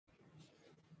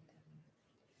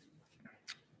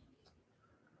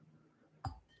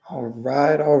All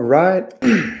right, all right.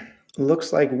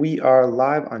 Looks like we are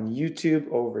live on YouTube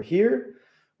over here.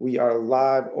 We are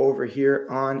live over here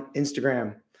on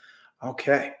Instagram.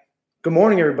 Okay. Good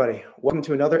morning, everybody. Welcome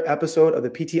to another episode of the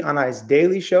PT on Ice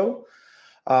Daily Show.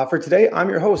 For today, I'm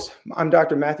your host. I'm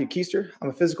Dr. Matthew Keister. I'm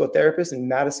a physical therapist in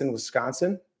Madison,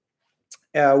 Wisconsin.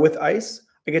 With ICE,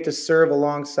 I get to serve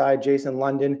alongside Jason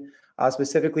London,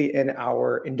 specifically in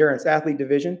our endurance athlete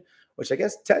division, which I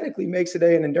guess technically makes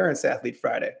today an endurance athlete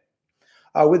Friday.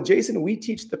 With Jason, we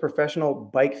teach the professional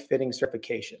bike fitting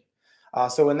certification.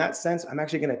 So in that sense, I'm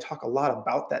actually going to talk a lot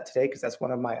about that today because that's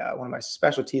one of my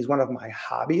specialties, one of my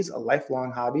hobbies, a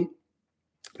lifelong hobby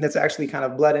that's actually kind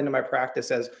of bled into my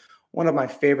practice as one of my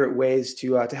favorite ways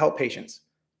to help patients.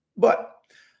 But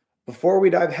before we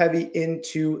dive heavy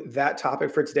into that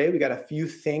topic for today, we got a few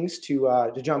things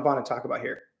to jump on and talk about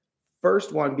here.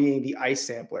 First one being the ICE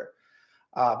sampler.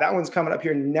 That one's coming up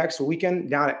here next weekend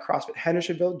down at CrossFit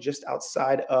Hendersonville, just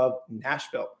outside of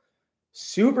Nashville.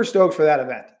 Super stoked for that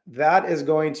event. That is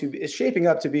it's shaping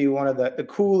up to be one of the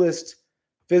coolest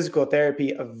physical therapy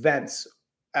events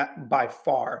by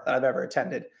far that I've ever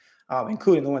attended,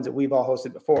 including the ones that we've all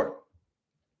hosted before.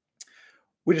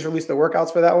 We just released the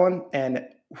workouts for that one. And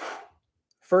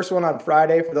first one on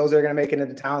Friday, for those that are going to make it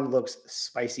into town, looks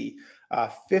spicy.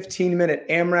 15-minute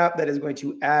AMRAP that is going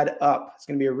to add up. It's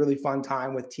going to be a really fun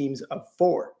time with teams of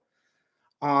 4.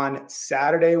 On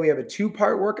Saturday, we have a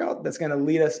 2-part workout that's going to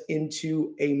lead us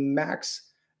into a max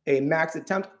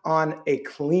attempt on a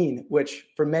clean, which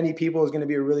for many people is going to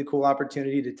be a really cool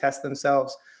opportunity to test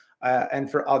themselves. And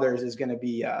for others is going to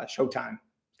be showtime.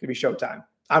 It's going to be showtime.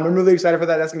 I'm really excited for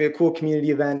that. That's going to be a cool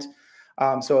community event.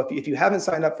 So if you haven't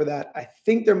signed up for that, I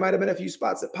think there might have been a few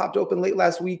spots that popped open late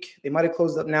last week. They might have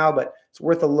closed up now, but it's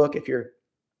worth a look if you're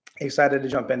excited to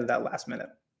jump into that last minute.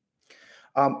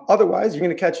 Otherwise, you're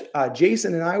going to catch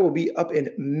Jason and I will be up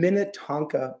in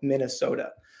Minnetonka,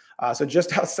 Minnesota. So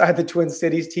just outside the Twin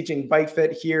Cities, teaching bike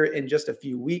fit here in just a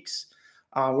few weeks.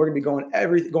 We're going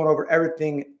to be going over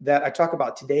everything that I talk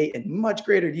about today in much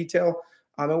greater detail.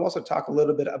 And we'll also talk a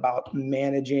little bit about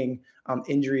managing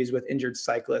injuries with injured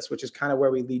cyclists, which is kind of where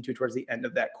we lead to towards the end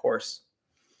of that course.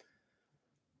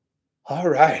 All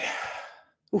right.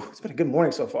 Ooh, it's been a good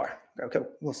morning so far. Okay, a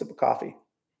little sip of coffee.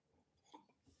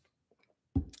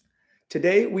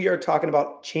 Today, we are talking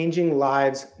about changing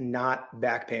lives, not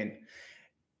back pain.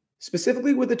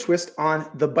 Specifically with a twist on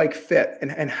the bike fit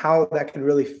and how that can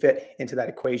really fit into that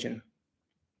equation.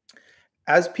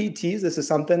 As PTs, this is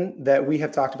something that we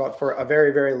have talked about for a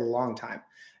very, very long time.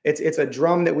 It's a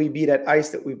drum that we beat at ICE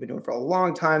that we've been doing for a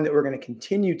long time that we're going to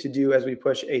continue to do as we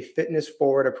push a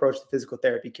fitness-forward approach to physical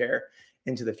therapy care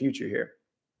into the future here.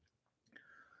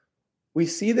 We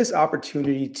see this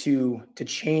opportunity to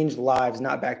change lives,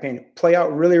 not back pain, play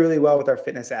out really, really well with our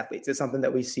fitness athletes. It's something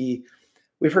that we see.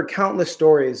 We've heard countless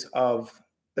stories of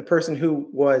the person who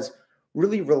was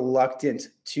really reluctant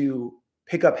to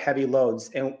pick up heavy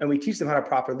loads, and we teach them how to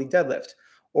properly deadlift,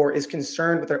 or is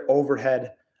concerned with their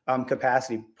overhead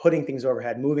capacity, putting things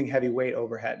overhead, moving heavy weight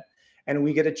overhead. And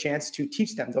we get a chance to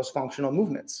teach them those functional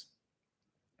movements.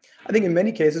 I think in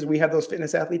many cases, we have those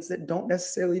fitness athletes that don't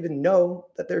necessarily even know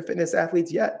that they're fitness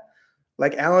athletes yet.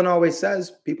 Like Alan always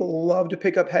says, people love to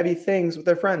pick up heavy things with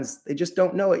their friends. They just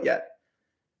don't know it yet.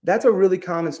 That's a really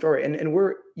common story, and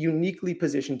we're uniquely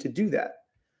positioned to do that.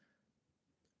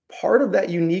 Part of that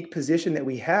unique position that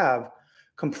we have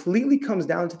completely comes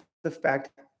down to the fact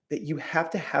that you have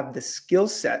to have the skill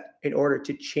set in order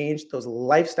to change those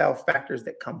lifestyle factors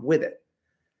that come with it.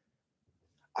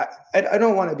 I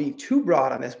don't want to be too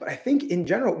broad on this, but I think in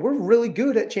general, we're really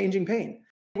good at changing pain.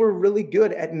 We're really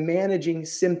good at managing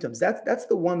symptoms. That's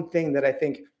the one thing that I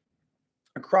think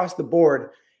across the board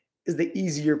is the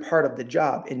easier part of the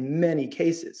job in many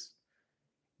cases.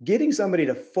 Getting somebody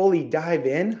to fully dive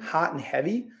in hot and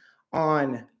heavy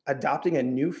on adopting a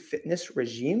new fitness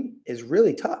regime is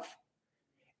really tough.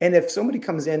 And if somebody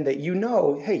comes in that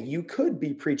hey, you could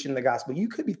be preaching the gospel, you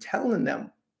could be telling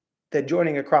them that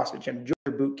joining a CrossFit gym, joining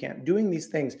a boot camp, doing these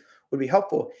things would be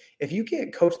helpful. If you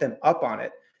can't coach them up on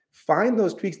it, find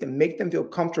those tweaks that make them feel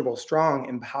comfortable, strong,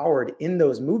 empowered in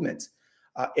those movements,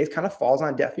 it kind of falls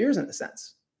on deaf ears in a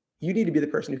sense. You need to be the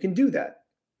person who can do that.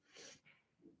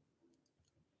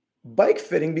 Bike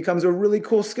fitting becomes a really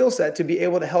cool skill set to be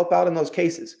able to help out in those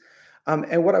cases.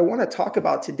 And what I want to talk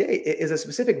about today is a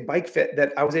specific bike fit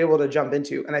that I was able to jump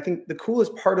into. And I think the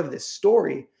coolest part of this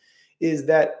story is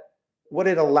that what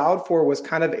it allowed for was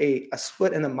kind of a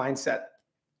split in the mindset.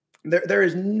 There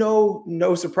is no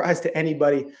surprise to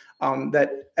anybody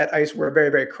that at ICE, we're a very,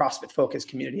 very CrossFit focused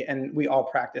community, and we all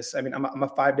practice. I mean, I'm a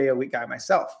 5-day-a-week guy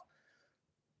myself.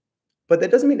 But that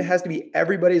doesn't mean it has to be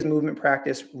everybody's movement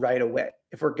practice right away.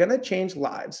 If we're going to change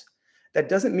lives, that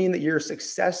doesn't mean that your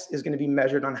success is going to be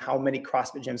measured on how many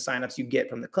CrossFit gym signups you get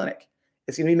from the clinic.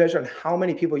 It's going to be measured on how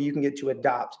many people you can get to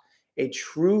adopt a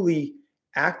truly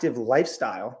active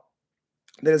lifestyle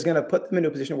that is going to put them into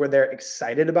a position where they're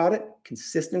excited about it,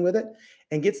 consistent with it,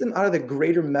 and gets them out of the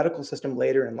greater medical system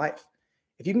later in life.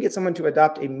 If you can get someone to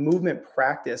adopt a movement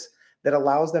practice that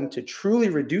allows them to truly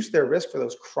reduce their risk for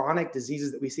those chronic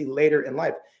diseases that we see later in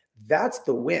life, that's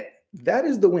the win. That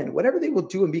is the win. Whatever they will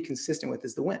do and be consistent with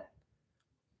is the win.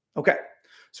 Okay,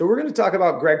 so we're going to talk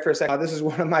about Greg for a second. This is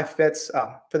one of my fits.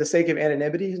 For the sake of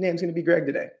anonymity, his name's going to be Greg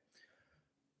today.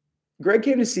 Greg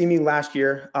came to see me last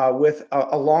year with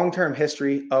a long-term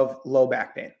history of low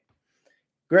back pain.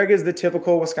 Greg is the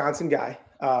typical Wisconsin guy.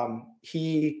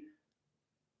 He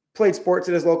played sports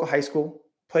at his local high school,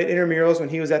 played intramurals when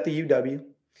he was at the UW.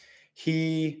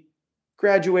 He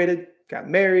graduated, got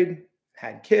married,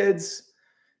 had kids,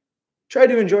 tried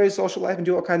to enjoy his social life and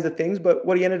do all kinds of things, but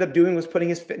what he ended up doing was putting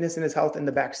his fitness and his health in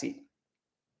the back seat.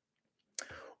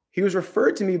 He was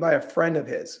referred to me by a friend of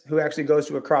his who actually goes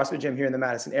to a CrossFit gym here in the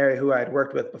Madison area who I had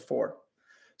worked with before.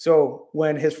 So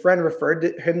when his friend referred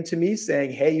him to me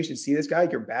saying, hey, you should see this guy,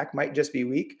 your back might just be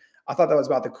weak, I thought that was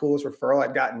about the coolest referral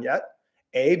I'd gotten yet.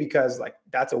 A, because like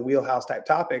that's a wheelhouse type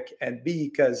topic, and B,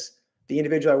 because the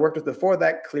individual I worked with before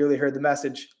that clearly heard the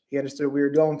message. He understood what we were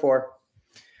going for.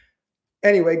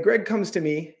 Anyway, Greg comes to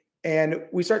me and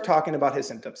we start talking about his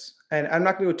symptoms. And I'm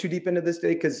not going to go too deep into this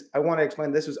today because I want to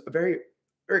explain this was a very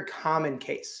common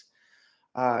case.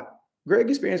 Greg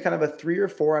experienced kind of a 3 or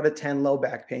 4 out of 10 low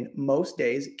back pain. Most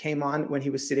days it came on when he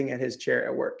was sitting at his chair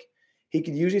at work. He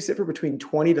could usually sit for between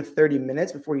 20 to 30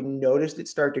 minutes before he noticed it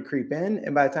start to creep in.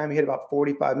 And by the time he hit about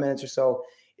 45 minutes or so,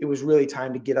 it was really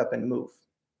time to get up and move.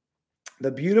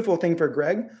 The beautiful thing for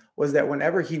Greg was that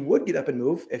whenever he would get up and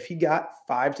move, if he got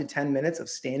 5 to 10 minutes of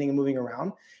standing and moving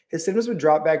around, his symptoms would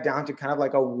drop back down to kind of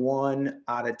like a 1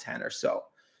 out of 10 or so.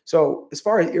 So as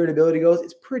far as irritability goes,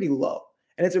 it's pretty low.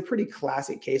 And it's a pretty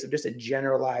classic case of just a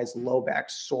generalized low back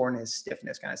soreness,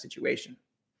 stiffness kind of situation.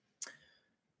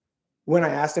 When I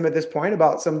asked him at this point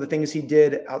about some of the things he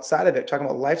did outside of it, talking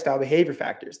about lifestyle behavior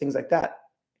factors, things like that,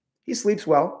 he sleeps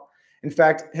well. In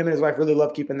fact, him and his wife really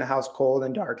love keeping the house cold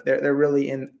and dark. They're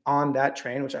really on that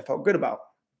train, which I felt good about.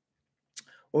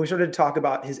 When we started to talk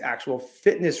about his actual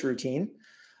fitness routine,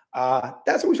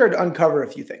 that's when we started to uncover a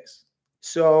few things.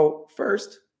 So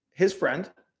first, his friend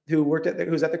who was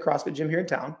at the CrossFit gym here in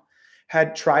town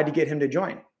had tried to get him to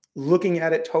join, looking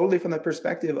at it totally from the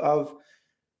perspective of,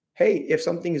 hey, if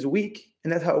something is weak,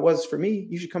 and that's how it was for me,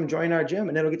 you should come join our gym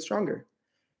and it'll get stronger.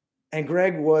 And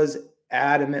Greg was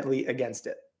adamantly against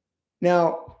it.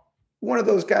 Now, one of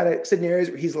those kind of scenarios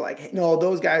where he's like, hey, no,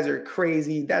 those guys are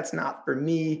crazy. That's not for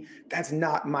me. That's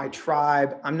not my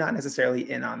tribe. I'm not necessarily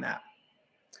in on that.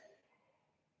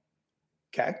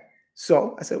 Okay.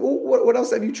 So I said, well, what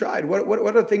else have you tried? What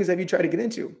other things have you tried to get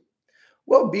into?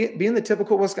 Well, being the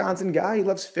typical Wisconsin guy, he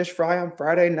loves fish fry on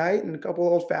Friday night and a couple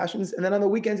of old fashions. And then on the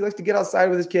weekends, he likes to get outside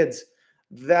with his kids.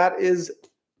 That is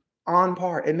on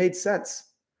par. It made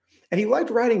sense. And he liked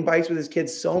riding bikes with his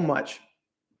kids so much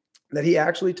that he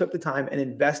actually took the time and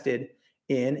invested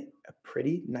in a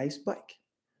pretty nice bike.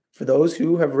 For those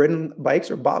who have ridden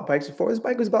bikes or bought bikes before, this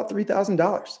bike was about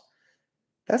 $3,000.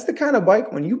 That's the kind of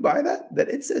bike, when you buy that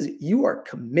it says you are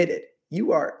committed.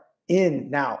 You are in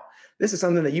now. This is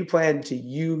something that you plan to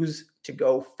use to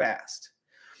go fast.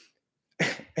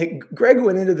 Greg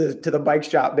went into the bike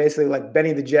shop basically like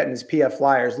Benny the Jet and his PF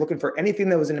Flyers, looking for anything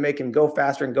that was going to make him go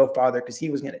faster and go farther because he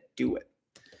was going to do it.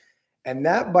 And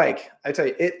that bike, I tell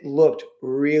you, it looked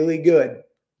really good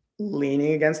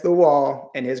leaning against the wall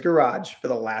in his garage for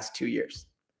the last 2 years.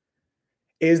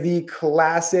 It is the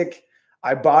classic,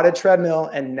 I bought a treadmill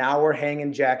and now we're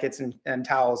hanging jackets and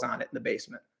towels on it in the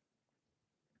basement.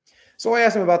 So I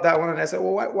asked him about that one and I said,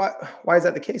 well, why is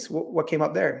that the case? What came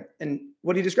up there? And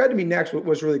what he described to me next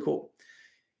was really cool.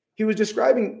 He was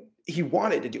describing he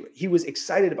wanted to do it. He was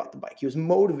excited about the bike. He was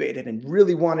motivated and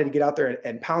really wanted to get out there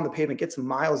and pound the pavement, get some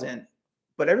miles in.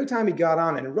 But every time he got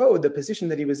on and rode, the position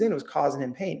that he was in was causing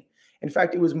him pain. In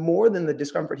fact, it was more than the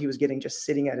discomfort he was getting just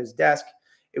sitting at his desk.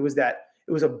 It was that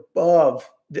it was above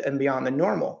and beyond the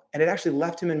normal. And it actually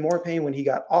left him in more pain when he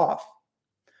got off.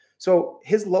 So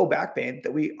his low back pain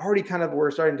that we already kind of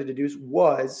were starting to deduce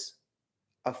was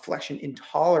a flexion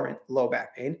intolerant low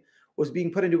back pain was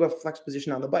being put into a flex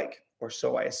position on the bike, or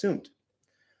so I assumed.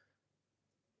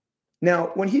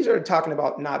 Now, when he started talking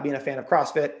about not being a fan of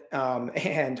CrossFit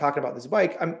and talking about this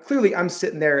bike, I'm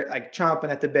sitting there like chomping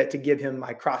at the bit to give him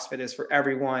my CrossFit is for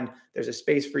everyone. There's a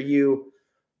space for you.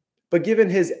 But given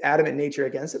his adamant nature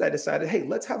against it, I decided, hey,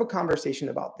 let's have a conversation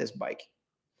about this bike.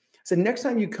 So next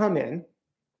time you come in,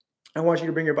 I want you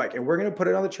to bring your bike and we're going to put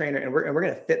it on the trainer and we're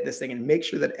going to fit this thing and make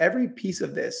sure that every piece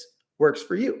of this works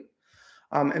for you.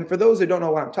 And for those who don't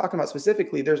know what I'm talking about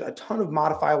specifically, there's a ton of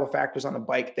modifiable factors on a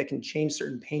bike that can change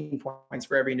certain pain points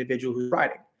for every individual who's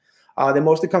riding. That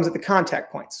mostly comes at the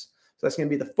contact points. So that's going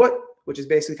to be the foot, which is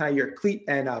basically kind of your cleat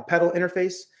and pedal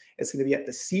interface. It's going to be at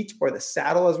the seat or the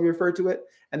saddle, as we refer to it.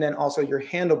 And then also your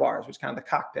handlebars, which is kind of the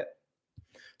cockpit.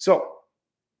 So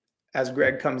as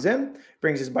Greg comes in,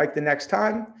 brings his bike the next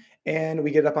time, and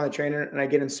we get up on the trainer and I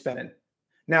get him spinning.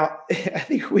 Now, I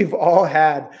think we've all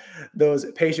had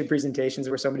those patient presentations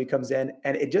where somebody comes in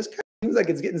and it just kind of seems like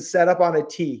it's getting set up on a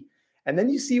tee. And then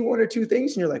you see one or two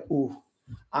things and you're like, ooh,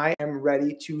 I am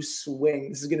ready to swing.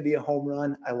 This is going to be a home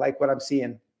run. I like what I'm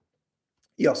seeing.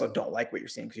 You also don't like what you're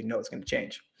seeing because you know it's going to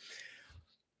change.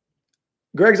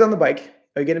 Greg's on the bike.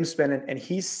 I get him spinning and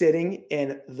he's sitting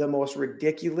in the most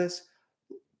ridiculous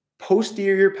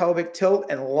posterior pelvic tilt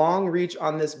and long reach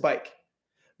on this bike,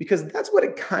 because that's what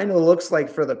it kind of looks like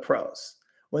for the pros.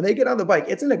 When they get on the bike,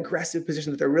 it's an aggressive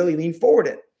position that they're really lean forward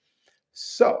in.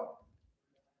 So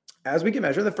as we get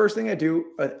measured, the first thing I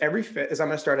do at every fit is I'm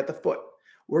going to start at the foot.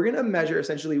 We're going to measure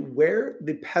essentially where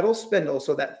the pedal spindle,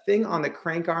 so that thing on the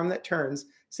crank arm that turns,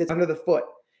 sits under the foot.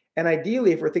 And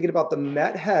ideally, if we're thinking about the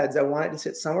met heads, I want it to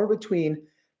sit somewhere between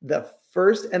the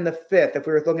first and the fifth if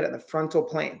we were looking at the frontal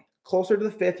plane. Closer to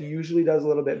the fifth usually does a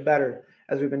little bit better,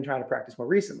 as we've been trying to practice more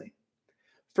recently.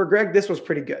 For Greg, this was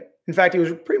pretty good. In fact, he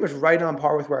was pretty much right on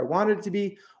par with where I wanted it to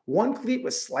be. One cleat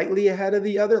was slightly ahead of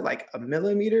the other, like a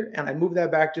millimeter, and I moved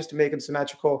that back just to make them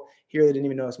symmetrical. Here, they didn't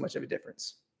even notice much of a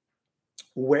difference.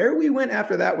 Where we went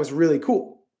after that was really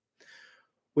cool.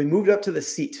 We moved up to the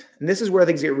seat, and this is where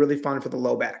things get really fun for the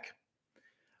low back.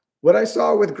 What I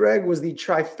saw with Greg was the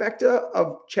trifecta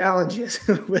of challenges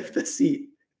with the seat.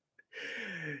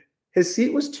 His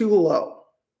seat was too low.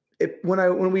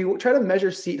 When we try to measure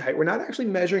seat height, we're not actually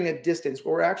measuring a distance.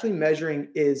 What we're actually measuring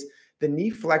is the knee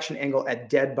flexion angle at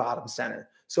dead bottom center.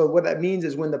 So what that means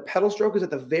is when the pedal stroke is at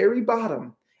the very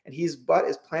bottom and his butt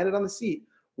is planted on the seat,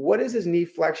 what is his knee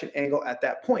flexion angle at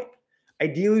that point?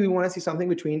 Ideally, we want to see something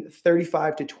between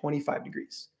 35 to 25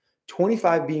 degrees.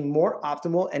 25 being more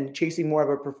optimal and chasing more of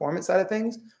a performance side of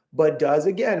things, but does,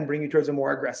 again, bring you towards a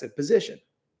more aggressive position.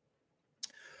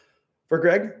 For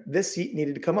Greg, this seat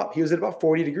needed to come up. He was at about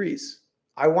 40 degrees.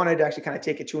 I wanted to actually kind of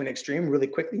take it to an extreme really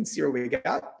quickly and see where we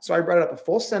got. So I brought it up a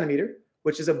full centimeter,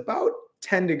 which is about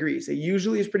 10 degrees. It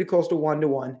usually is pretty close to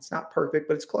 1-to-1. It's not perfect,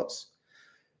 but it's close.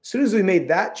 As soon as we made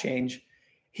that change,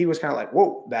 he was kind of like,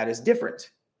 whoa, that is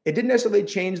different. It didn't necessarily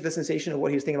change the sensation of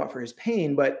what he was thinking about for his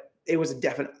pain, but it was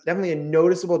definitely a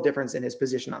noticeable difference in his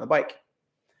position on the bike.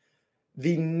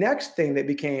 The next thing that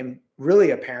became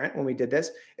really apparent when we did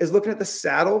this is looking at the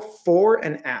saddle fore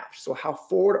and aft. So how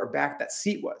forward or back that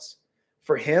seat was.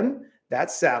 For him,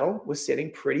 that saddle was sitting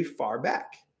pretty far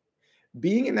back.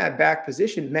 Being in that back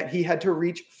position meant he had to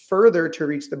reach further to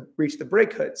reach the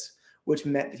brake hoods, which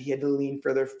meant that he had to lean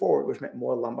further forward, which meant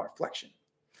more lumbar flexion.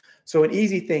 So an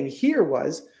easy thing here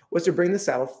was to bring the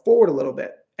saddle forward a little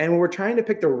bit. And when we're trying to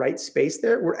pick the right space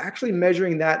there, we're actually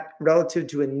measuring that relative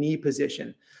to a knee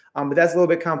position. But that's a little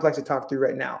bit complex to talk through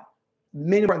right now. The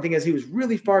main important thing is he was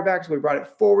really far back, so we brought it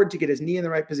forward to get his knee in the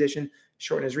right position,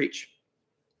 shorten his reach.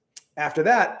 After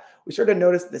that, we started to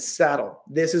notice the saddle.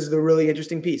 This is the really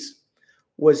interesting piece.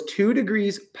 Was 2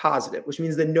 degrees positive, which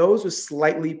means the nose was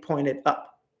slightly pointed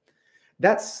up.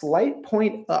 That slight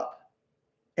point up,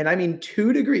 and I mean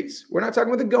 2 degrees. We're not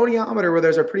talking about the goniometer where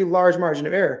there's a pretty large margin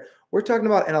of error. We're talking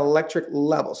about an electric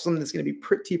level, something that's going to be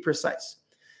pretty precise.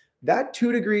 That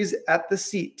 2 degrees at the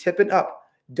seat, tipping up,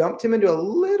 dumped him into a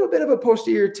little bit of a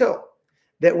posterior tilt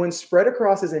that when spread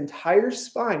across his entire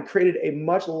spine created a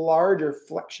much larger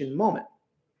flexion moment.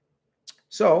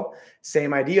 So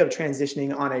same idea of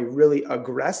transitioning on a really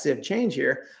aggressive change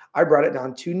here. I brought it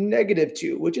down to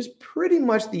 -2, which is pretty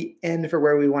much the end for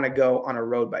where we want to go on a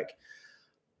road bike.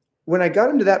 When I got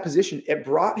into that position, it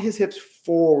brought his hips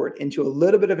forward into a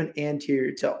little bit of an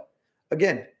anterior tilt.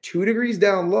 Again, 2 degrees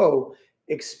down low,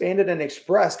 expanded and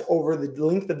expressed over the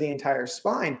length of the entire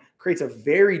spine, creates a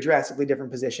very drastically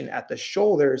different position at the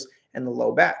shoulders and the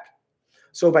low back.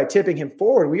 So by tipping him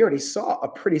forward, we already saw a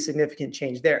pretty significant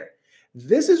change there.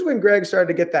 This is when Greg started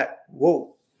to get that,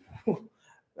 whoa,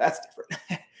 that's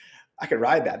different. I could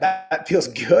ride that. That feels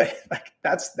good. Like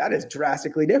that is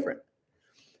drastically different.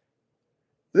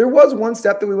 There was one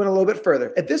step that we went a little bit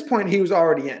further. At this point, he was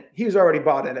already in. He was already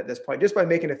bought in at this point, just by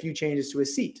making a few changes to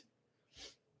his seat.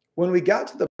 When we got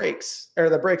to the brakes, or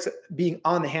the brakes being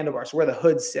on the handlebars, where the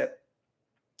hoods sit,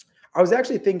 I was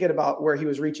actually thinking about where he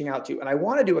was reaching out to, and I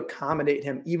wanted to accommodate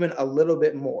him even a little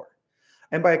bit more.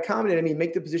 And by accommodate, I mean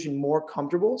make the position more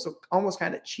comfortable. So almost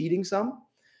kind of cheating some.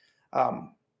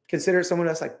 Consider someone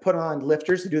that's like put on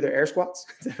lifters to do their air squats.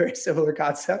 It's a very similar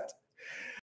concept.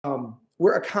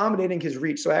 We're accommodating his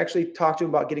reach. So I actually talked to him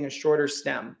about getting a shorter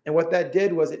stem. And what that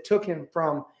did was it took him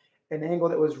from an angle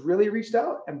that was really reached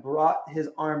out and brought his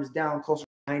arms down closer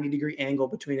to a 90-degree angle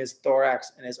between his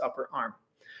thorax and his upper arm.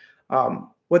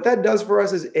 What that does for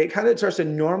us is it kind of starts to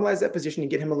normalize that position and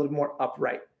get him a little more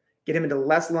upright, get him into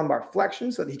less lumbar flexion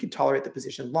so that he can tolerate the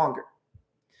position longer.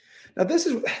 Now, this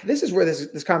is where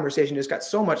this conversation just got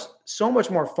so much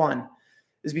more fun,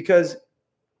 is because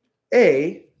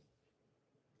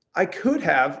I could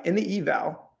have in the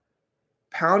eval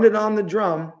pounded on the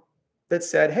drum that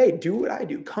said, hey, do what I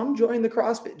do. Come join the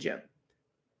CrossFit gym.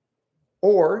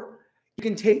 Or you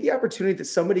can take the opportunity that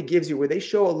somebody gives you where they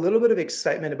show a little bit of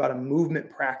excitement about a movement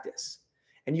practice.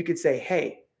 And you could say,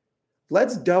 hey,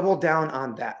 let's double down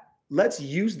on that. Let's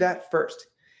use that first.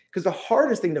 Because the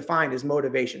hardest thing to find is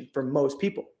motivation for most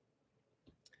people.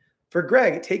 For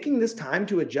Greg, taking this time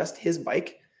to adjust his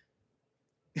bike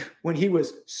when he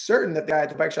was certain that the guy at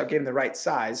the bike shop gave him the right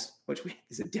size, which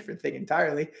is a different thing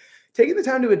entirely, taking the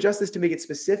time to adjust this to make it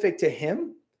specific to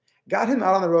him got him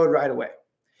out on the road right away.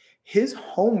 His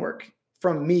homework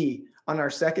from me on our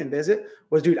second visit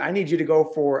was, dude, I need you to go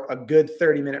for a good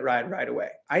 30-minute ride right away.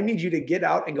 I need you to get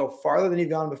out and go farther than you've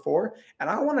gone before. And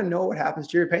I want to know what happens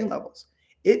to your pain levels.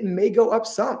 It may go up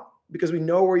some because we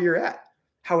know where you're at.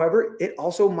 However, it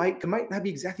also might not be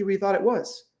exactly where you thought it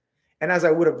was. And as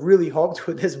I would have really hoped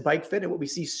with this bike fit, and what we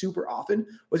see super often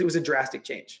was it was a drastic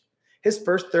change. His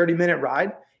first 30-minute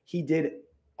ride, he did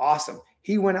awesome.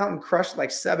 He went out and crushed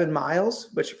like 7 miles,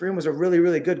 which for him was a really,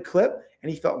 really good clip,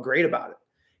 and he felt great about it.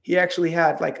 He actually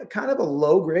had like kind of a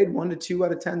low grade 1 to 2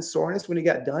 out of 10 soreness when he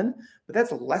got done, but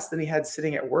that's less than he had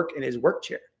sitting at work in his work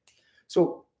chair.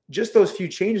 So just those few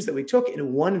changes that we took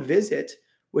in one visit,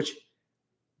 which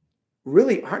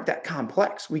really aren't that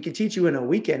complex. We could teach you in a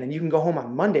weekend and you can go home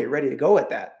on Monday ready to go at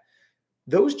that.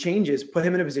 Those changes put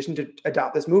him in a position to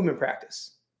adopt this movement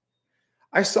practice.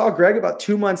 I saw Greg about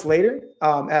 2 months later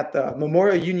at the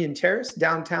Memorial Union Terrace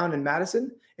downtown in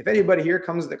Madison. If anybody here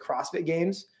comes to the CrossFit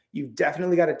Games, you've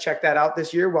definitely got to check that out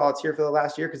this year while it's here for the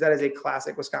last year, because that is a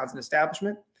classic Wisconsin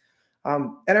establishment.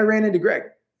 And I ran into Greg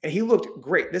and he looked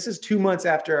great. This is 2 months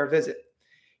after our visit.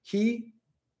 He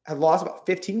had lost about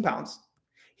 15 pounds.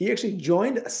 He actually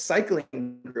joined a cycling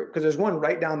group because there's one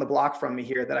right down the block from me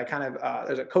here that I kind of,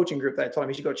 there's a coaching group that I told him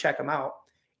he should go check him out.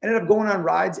 Ended up going on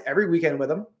rides every weekend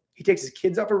with him. He takes his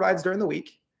kids out for rides during the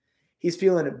week. He's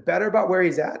feeling better about where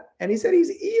he's at. And he said he's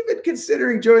even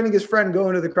considering joining his friend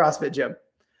going to the CrossFit gym.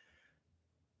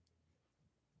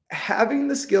 Having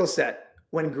the skill set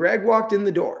when Greg walked in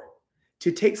the door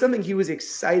to take something he was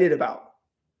excited about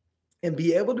and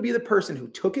be able to be the person who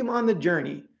took him on the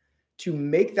journey to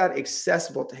make that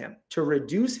accessible to him, to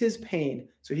reduce his pain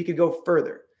so he could go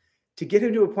further, to get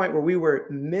him to a point where we were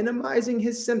minimizing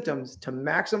his symptoms to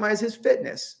maximize his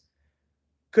fitness,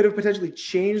 could have potentially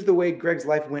changed the way Greg's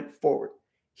life went forward.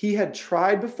 He had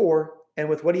tried before, and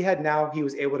with what he had now, he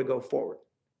was able to go forward.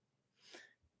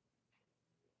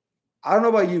 I don't know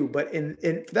about you, but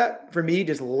in that for me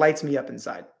just lights me up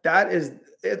inside.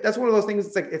 That's one of those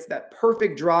things. It's that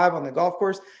perfect drive on the golf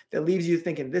course that leaves you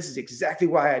thinking, this is exactly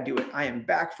why I do it. I am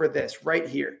back for this right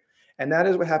here. And that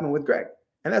is what happened with Greg.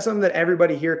 And that's something that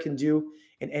everybody here can do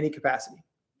in any capacity.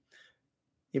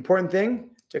 The important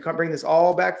thing to bring this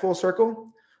all back full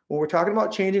circle, when we're talking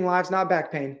about changing lives, not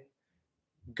back pain,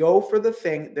 go for the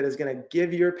thing that is going to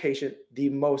give your patient the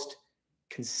most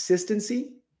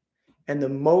consistency and the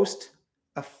most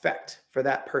effect for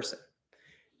that person.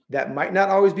 That might not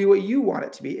always be what you want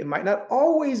it to be. It might not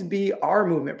always be our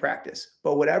movement practice,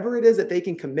 but whatever it is that they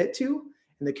can commit to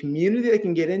and the community they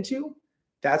can get into,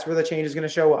 that's where the change is going to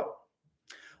show up.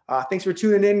 Thanks for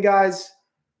tuning in, guys.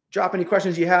 Drop any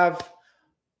questions you have.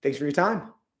 Thanks for your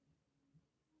time.